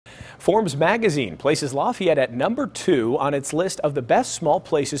Forbes Magazine places Lafayette at #2 on its list of the best small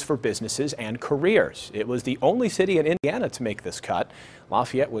places for businesses and careers. It was the only city in Indiana to make this cut.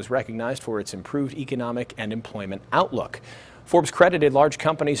 Lafayette was recognized for its improved economic and employment outlook. Forbes credited large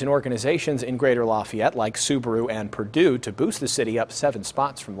companies and organizations in Greater Lafayette like Subaru and Purdue to boost the city up 7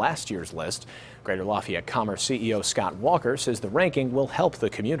 spots from last year's list. Greater Lafayette Commerce CEO Scott Walker says the ranking will help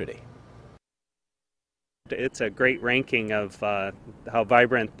the community. It's a great ranking of how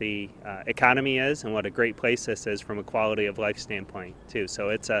vibrant the economy is and what a great place this is from a quality of life standpoint too. So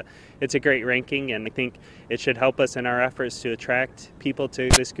it's a great ranking, and I think it should help us in our efforts to attract people to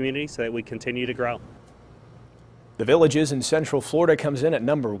this community so that we continue to grow. The Villages in Central Florida comes in at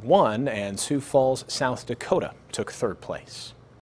 #1, and Sioux Falls, South Dakota took 3rd place.